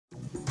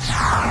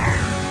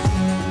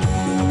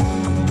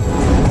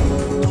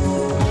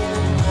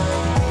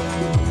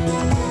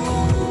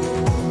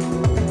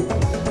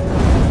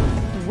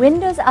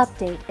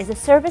Update is a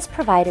service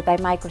provided by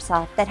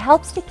Microsoft that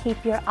helps to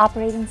keep your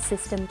operating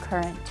system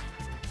current.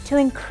 To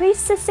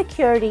increase the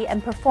security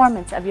and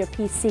performance of your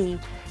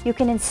PC, you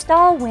can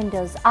install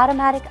Windows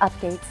Automatic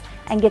Updates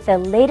and get the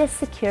latest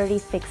security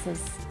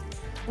fixes.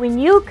 When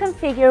you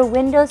configure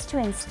Windows to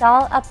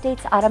install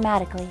updates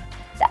automatically,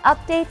 the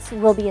updates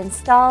will be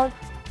installed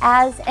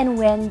as and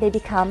when they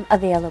become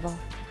available.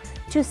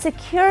 To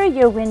secure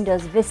your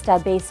Windows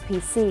Vista-based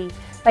PC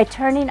by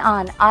turning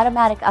on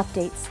automatic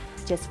updates,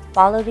 just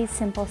follow these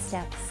simple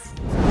steps.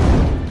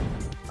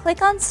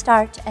 Click on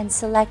Start and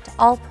select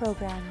All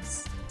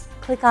Programs.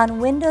 Click on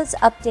Windows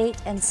Update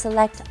and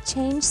select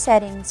Change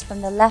Settings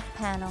from the left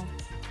panel.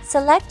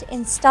 Select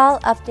Install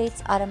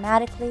Updates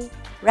Automatically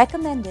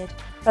Recommended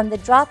from the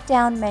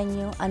drop-down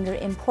menu under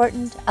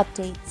Important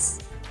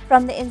Updates.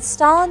 From the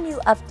Install New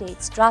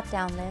Updates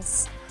drop-down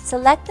list,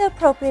 select the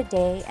appropriate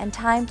day and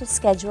time to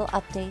schedule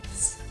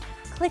updates.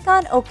 Click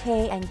on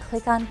OK and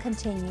click on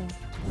Continue.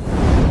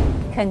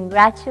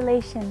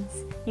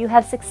 Congratulations! You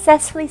have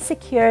successfully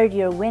secured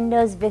your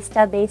Windows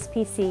Vista-based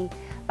PC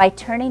by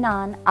turning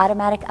on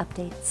automatic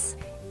updates.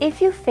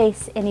 If you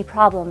face any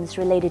problems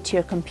related to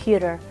your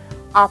computer,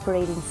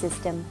 operating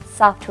system,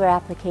 software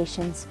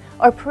applications,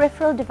 or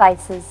peripheral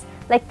devices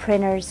like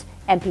printers,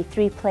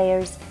 MP3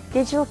 players,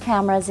 digital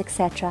cameras,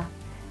 etc.,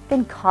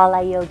 then call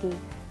iYogi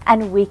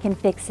and we can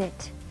fix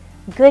it.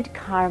 Good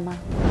karma!